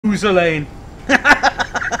loser lane. I'm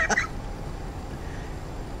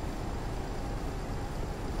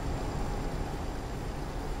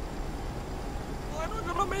not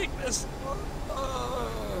gonna make this.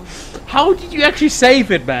 How did you actually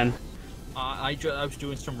save it, man? I was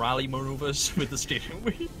doing some rally maneuvers with the steering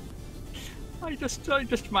wheel. I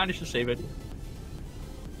just managed to save it.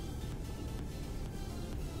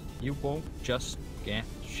 You won't just get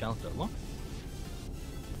shelter. What?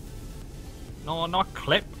 No, not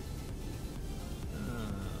clip.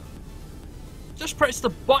 Just press the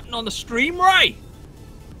button on the stream, right?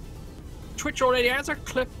 Twitch already has a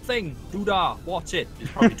clip thing. Doodah, what's it?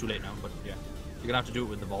 It's probably too late now, but yeah. You're gonna have to do it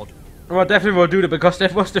with the VOD. Well, definitely will do that because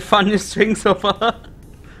that was the funniest thing so far.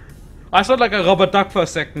 I thought like a rubber duck for a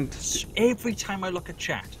second. Every time I look at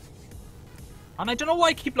chat. And I don't know why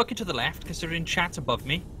I keep looking to the left, because they're in chat above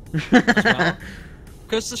me. As well.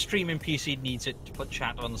 Because the streaming PC needs it to put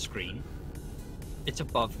chat on the screen. It's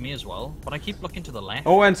above me as well, but I keep looking to the left.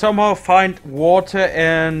 Oh, and somehow find water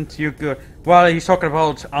and you go. Well, he's talking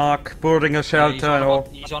about Ark, building a shelter and all.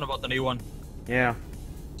 He's on about the new one. Yeah.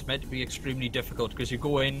 It's meant to be extremely difficult because you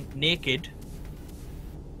go in naked,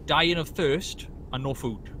 dying of thirst, and no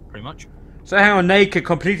food, pretty much. So hang on, naked,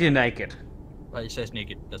 completely naked. Well, it says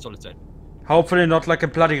naked, that's all it said. Hopefully not like a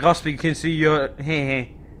bloody rust, you can see your heh.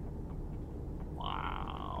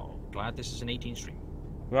 Wow. Glad this is an 18 stream.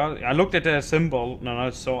 Well, I looked at the symbol, no, I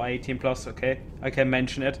saw 18 plus, okay. I can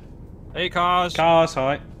mention it. Hey, cars. Cars,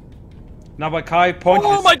 hi. Now by Kai, point.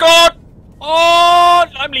 Oh my god! Oh,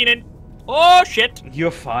 I'm leaning. Oh, shit.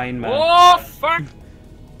 You're fine, man. Oh, fuck.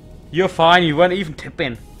 You're fine, you weren't even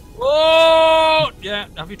tipping. Oh, yeah.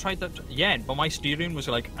 Have you tried that? Yeah, but my steering was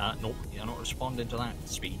like, nope, you're not responding to that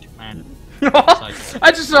speed, man. Like,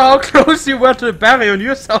 I just saw how close you were to the barrier on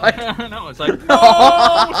your side. No, it's like,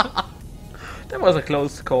 no! That was a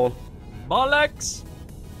close call. Bollocks!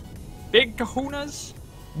 Big kahunas!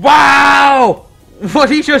 Wow! What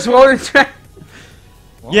he just rolled into.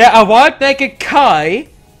 Yeah, a wild naked Kai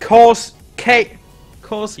calls Kieron,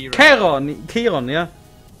 yeah.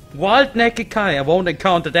 Wild naked Kai, I won't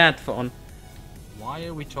encounter that phone. Why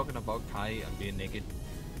are we talking about Kai and being naked?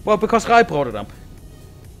 Well, because Rai brought it up.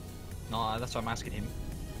 No, that's what I'm asking him.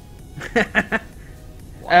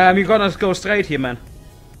 You're gonna go straight here, man.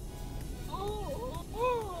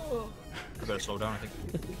 I better slow down, I think.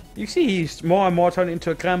 You see, he's more and more turning into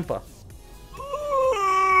a grandpa.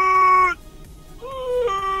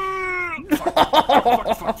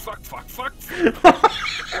 Fuck.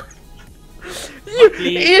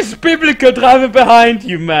 It's biblical driving behind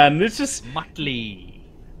you, man. It's just Muttley.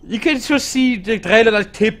 You can just see the trailer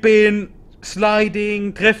like tipping,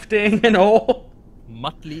 sliding, drifting, and all.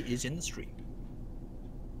 Muttley is in the stream.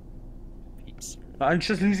 Peeps. I'm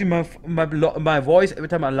just losing my voice every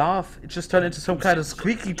time I laugh. It just turned into some kind of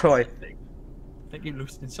squeaky toy. I think you're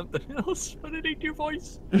losing something else, but it ain't your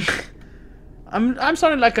voice. I'm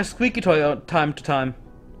sounding like a squeaky toy time to time.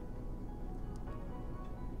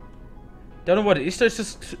 Don't know what it is. It's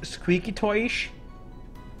just squeaky toyish.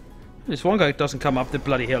 This one guy doesn't come up the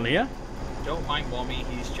bloody hill here. Don't mind Wommy,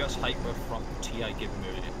 he's just hyper from the tea I give him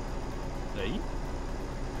earlier. Hey?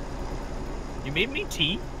 You made me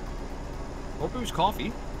tea? Hope it was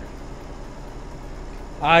coffee.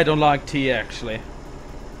 I don't like tea, actually.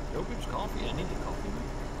 Hope it was coffee. I needed coffee.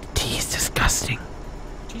 Tea is disgusting.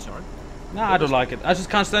 Tea's alright. Nah, I don't like it. I just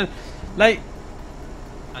can't stand. Like.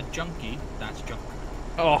 A junkie, that's junk.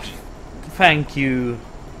 Oh, thank you.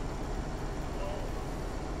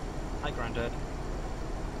 Hi, Grandad.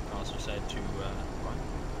 I also said to Brian.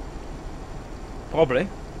 Probably.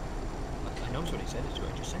 I know what he said. It's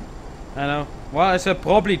what I just said. I know. Well, I said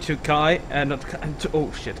probably to Kai and not Kai.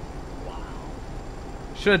 Oh shit. Wow.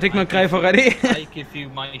 Should I take my grave already? I give you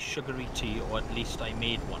my sugary tea, or at least I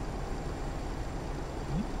made one.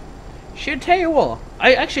 Should tell you what,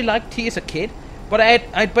 I actually liked tea as a kid, but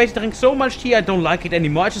I basically drink so much tea I don't like it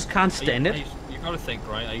anymore. I just can't stand it. You gotta think,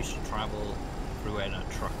 right? I used to travel through in a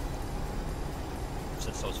truck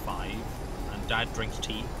since I was 5, and Dad drinks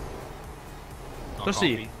tea. Not Does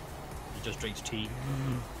coffee. he? He just drinks tea.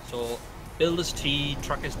 So, builder's tea,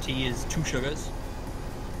 trucker's tea is 2 sugars,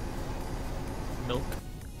 milk,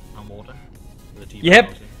 and water. The tea Yep.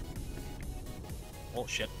 bag, oh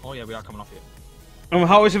shit! Oh yeah, we are coming off here.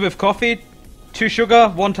 How is it with coffee? 2 sugar,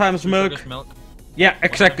 1 times 2 milk. sugars, milk. Yeah,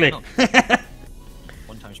 exactly. 1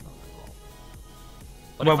 times milk.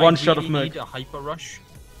 But Well, if 1 I shot of really milk. need a hyper rush,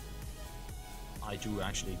 I do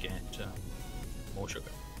actually get more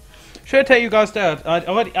sugar. Should I tell you guys that? I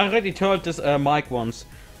already told this Mike once.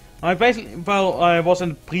 I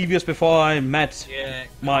wasn't previous before I met Yeah,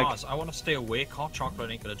 Mike. cars. I want to stay awake. Hot chocolate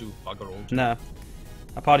ain't gonna do bugger all. No.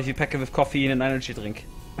 Apart if you pack it with coffee and an energy drink.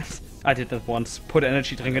 I did that once. Put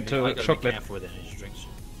energy drink into chocolate. Be careful with energy drinks.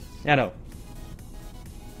 Yeah, I know.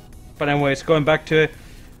 But anyways, going back to it.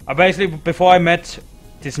 Basically, before I met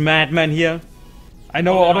this madman here, I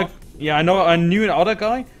know I knew another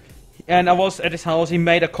guy, and I was at his house. He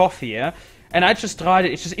made a coffee, yeah, and I just tried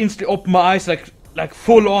it. It just instantly opened my eyes like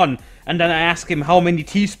full on. And then I asked him how many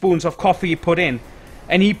teaspoons of coffee he put in,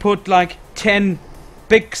 and he put like 10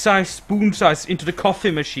 big size spoon size into the coffee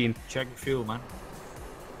machine. Check the fuel, man.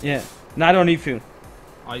 Yeah, no, I don't need fuel.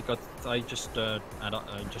 I just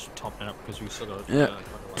topped it up because we still got.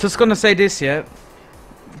 Just gonna say this, yeah.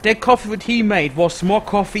 The coffee that he made was more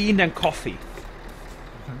caffeine than coffee.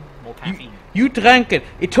 More caffeine. You drank it.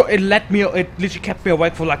 It literally kept me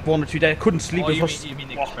awake for like 1 or 2 days. I couldn't sleep. Oh, you mean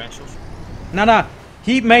the expressos? No.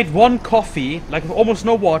 He made one coffee, like with almost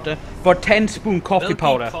no water, but 10-spoon coffee Milky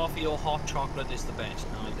powder. Coffee or hot chocolate is the best.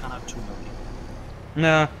 No, you can't have too milky.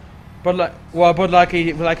 Nah, but like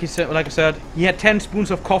I said, he had 10 spoons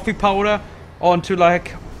of coffee powder onto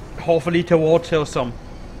like half a liter water or some.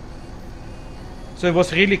 So it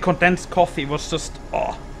was really condensed coffee. It was just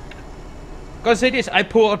Gotta say this, I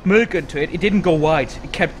poured milk into it. It didn't go white.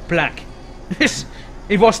 It kept black.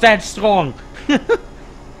 It was that strong.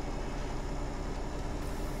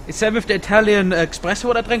 It's same with the Italian espresso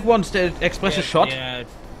what I drank once, the espresso shot. Yeah,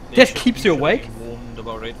 that keeps you awake. Be warned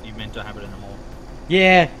about it. You meant to have it in the morning.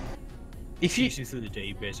 Yeah. If you keeps you through the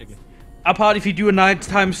day, basically. Apart if you do a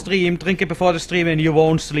nighttime stream, drink it before the stream and you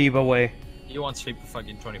won't sleep away. You won't sleep for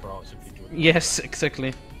fucking 24 hours if you do it. Yes,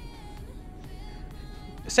 exactly.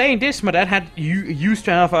 Saying this, my dad used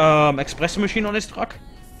to have espresso machine on his truck.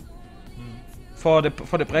 For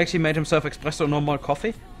the breaks, he made himself espresso normal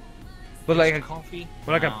coffee. But like iced coffee?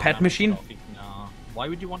 Like a pet machine? No. Why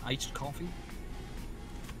would you want iced coffee?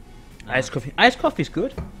 No. Iced coffee. Iced coffee is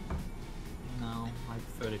good. No, I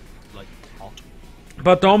prefer it like hot.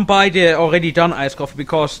 But don't buy the already done iced coffee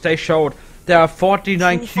because they showed there are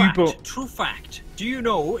 49 cubic. True fact. Do you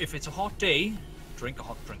know if it's a hot day, drink a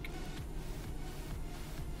hot drink?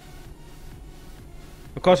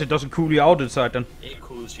 Because it doesn't cool you out inside then. It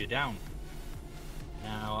cools you down.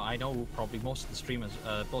 Now, I know probably most of the streamers,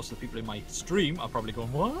 most of the people in my stream are probably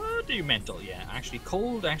going, what are you mental? Yeah, actually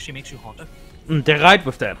cold actually makes you hotter. They're right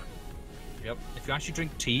with that. Yep, if you actually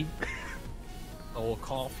drink tea or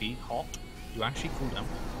coffee hot, you actually cool down.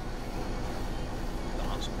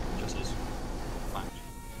 That's just is fact.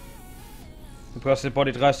 Because the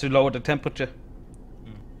body tries to lower the temperature.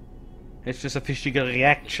 It's just a physical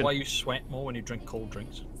reaction. That's why you sweat more when you drink cold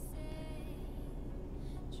drinks.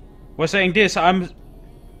 We're saying this,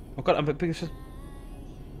 Oh god, I'm a big...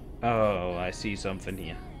 Oh, I see something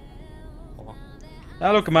here. Oh.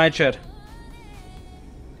 Ah, look at my chat.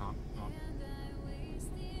 Oh.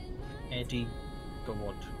 Eddie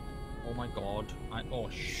God. Oh my god. Oh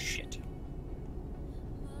shit.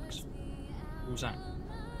 Who's that?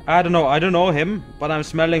 I don't know him, but I'm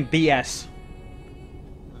smelling BS.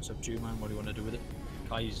 That's up to you, man. What do you want to do with it?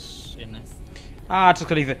 Guy's in there. Just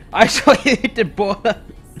gonna leave it. I saw you hit the ball.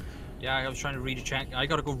 Yeah, I was trying to read a check. I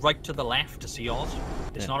gotta go right to the left to see yours.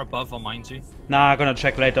 It's not above on mine too. Nah, I'm gonna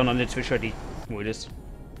check later on the Twitch ID. Who it is.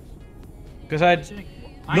 Because I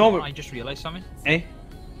just realised something. Eh?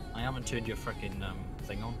 I haven't turned your freaking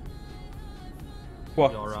thing on.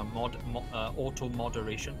 What? Your auto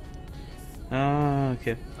moderation. Ah,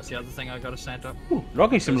 okay. That's the other thing I gotta set up. Ooh,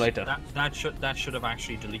 logging simulator. That should have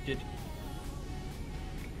actually deleted.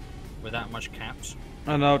 With that much caps.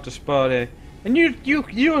 I know, just about it. And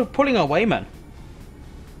you're pulling away, man.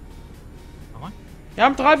 Am I? Yeah,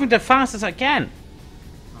 I'm driving the fastest I can.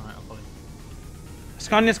 Alright, I'll pull it.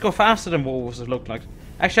 Scanias go faster than what it looked like.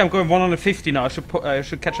 Actually, I'm going 150 now. I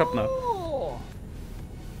should catch up now. Oh.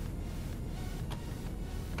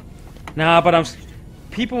 Nah, but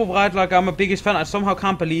people write like I'm a biggest fan. I somehow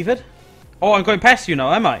can't believe it. Oh, I'm going past you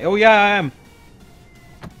now, am I? Oh yeah, I am.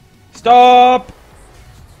 Stop!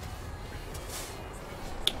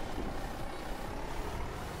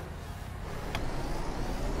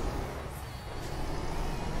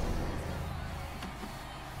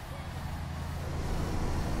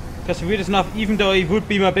 Because weird enough, even though he would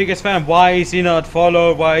be my biggest fan, why is he not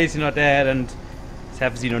followed? Why is he not there? And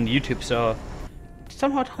haven't seen on YouTube, so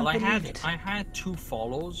somehow well, I had 2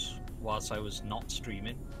 follows whilst I was not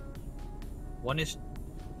streaming. One is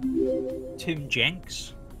Tim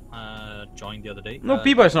Jenks, joined the other day. No,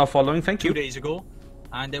 Bieber is not following. Thank you. 2 days ago,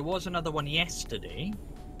 and there was another one yesterday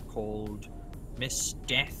called Miss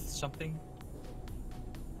Death something.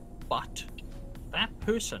 But that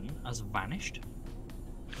person has vanished.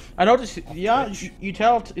 I noticed. Yeah, you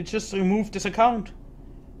tell it just removed this account.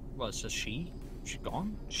 Well, it says she. She's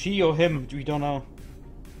gone? She or him, we don't know.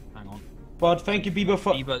 Hang on. But thank you, Bieber,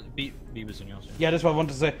 for... Bieber's in yours. Yeah, that's what I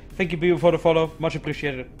wanted to say. Thank you, Bieber, for the follow. Much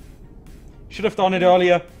appreciated. Should have done it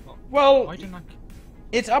earlier. Oh, well, why didn't I...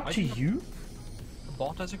 it's up to you. The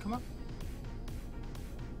bot hasn't come up?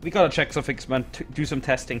 We gotta check some things, man. Do some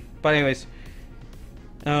testing. But anyways.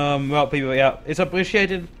 Well, people, yeah. It's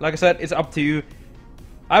appreciated. Like I said, it's up to you.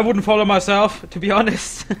 I wouldn't follow myself, to be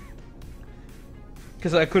honest.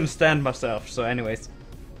 Because I couldn't stand myself, so anyways.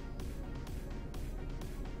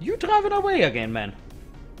 You driving away again, man.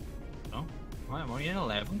 No, I'm only in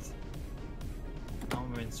 11th. Now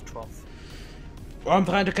I'm in 12th. Well, I'm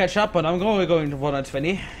trying to catch up, but I'm only going to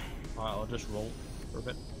 120. Alright, I'll just roll for a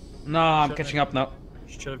bit. No, I'm catching up now.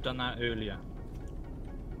 Should have done that earlier.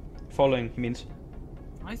 Following, he means.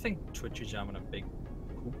 I think Twitch is having a big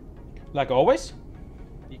coup. Like always?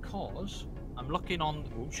 Because I'm looking on...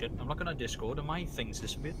 Oh shit, I'm looking on Discord and my thing's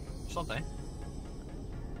disappeared. It's not there.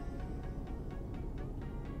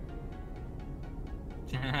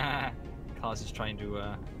 Cars is trying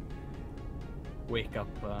to wake up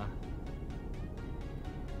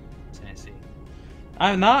Sassy.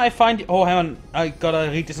 Now I find... Oh, hang on. I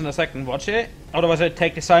gotta read this in a second. Watch it. Otherwise I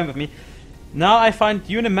take this time with me. Now I find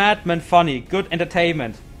you and the Madman funny. Good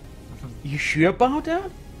entertainment. You sure about that?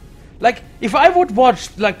 Like, if I would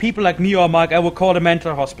watch like people like me or Mike, I would call the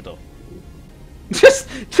mental hospital. Just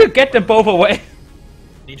to get them both away.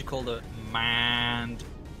 Need to call the Madulans.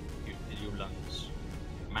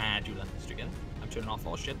 Madulans together. I'm turning off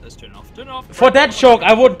all shit. Let's turn it off. Turn it off. For that joke,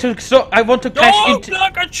 I want to crash into. Don't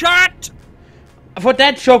look at chat. For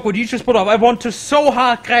that joke, what you just put up, I want to so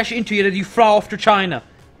hard crash into you that you fly off to China.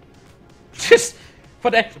 Just for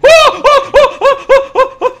that.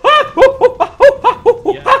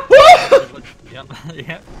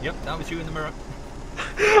 Yep, that was you in the mirror.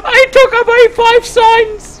 I took away 5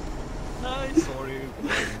 signs! I'm sorry.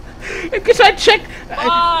 Because I checked...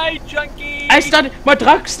 Bye, junkie! My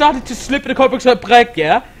truck started to slip in the cornflakes and break,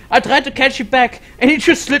 yeah? I tried to catch it back, and it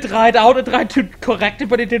just slid right out. I tried to correct it,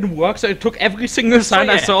 but it didn't work, so I took every single sign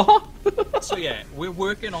I saw. So yeah, we're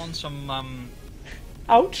working on some,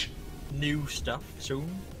 Ouch. new stuff soon.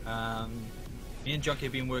 Me and Junkie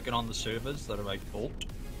have been working on the servers that I bought.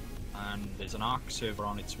 And there's an Ark server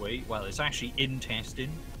on its way. Well, it's actually in testing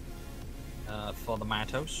for the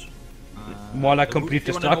Madhouse. More like complete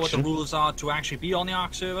destruction. If you want to know what the rules are to actually be on the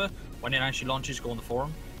Ark server, when it actually launches, go on the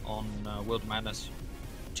forum on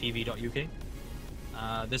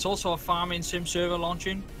worldmadness.tv.uk. There's also a farming sim server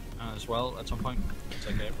launching as well at some point. Once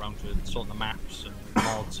I get around to sorting the maps and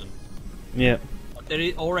mods and... Yeah. There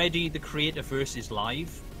is already the Creatorverse is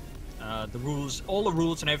live. The rules, all the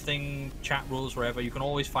rules and everything, chat rules, wherever, you can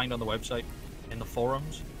always find on the website, in the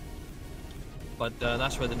forums. But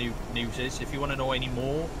that's where the new news is. If you want to know any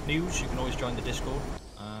more news, you can always join the Discord.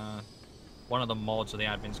 One of the mods or the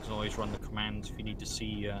admins can always run the commands if you need to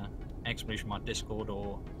see exclamation mark Discord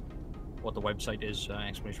or what the website is,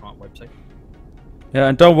 exclamation mark website. Yeah,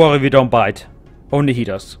 and don't worry, we don't bite. Only he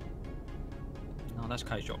does. No, that's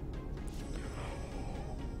Kai's job.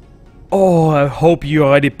 Oh, I hope you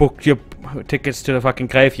already booked your tickets to the fucking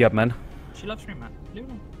graveyard, man. She loves me, man. Leave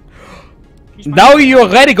her alone. Now you're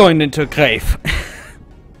already going into a grave.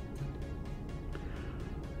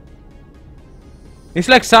 It's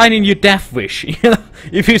like signing your death wish, you know?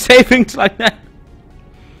 If you say things like that.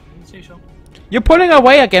 Say so. You're pulling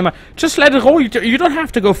away again, man. Just let it roll. You don't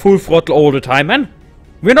have to go full throttle all the time, man.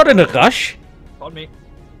 We're not in a rush. Pardon me.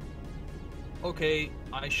 Okay,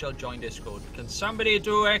 I shall join Discord. Can somebody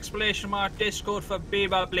do exclamation mark Discord for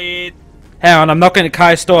Bieber, please? Hang on, I'm knocking at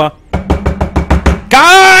Kai's door.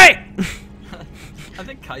 Kai! I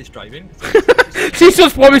think Kai's driving. She's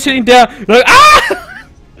just probably sitting there, like, ah!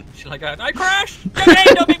 She's like, I crashed!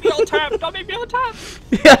 Don't make me on tap! Don't make me on tap!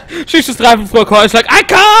 Yeah, she's just driving through a car. It's like, I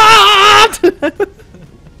can't!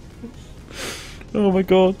 Oh my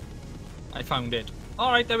god. I found it.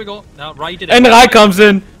 Alright, there we go. Now ride it and the ride comes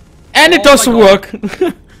in. And it doesn't work.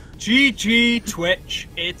 GG Twitch,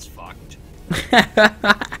 it's fucked.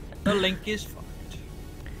 The link is fucked.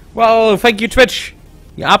 Well, thank you, Twitch.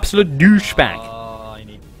 You absolute douchebag. I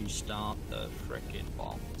need to restart the frickin'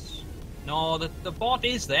 bots. No, the bot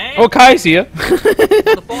is there. Oh, Kai's here.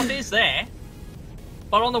 The bot is there.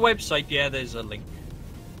 But on the website, yeah, there's a link.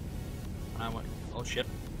 And I went, oh shit.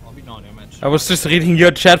 I'll be not image. I was just reading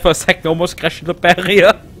your chat for a second, almost crashing the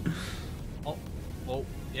barrier. Oh,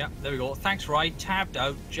 yeah, there we go. Thanks, Ryan. Tabbed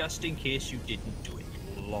out just in case you didn't do it.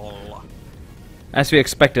 Lol. As we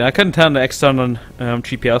expected. I couldn't turn the external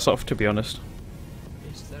GPS off, to be honest.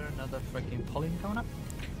 Is there another freaking pulling coming up?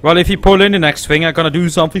 Well, if you pull in the next thing, I'm gonna do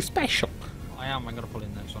something special.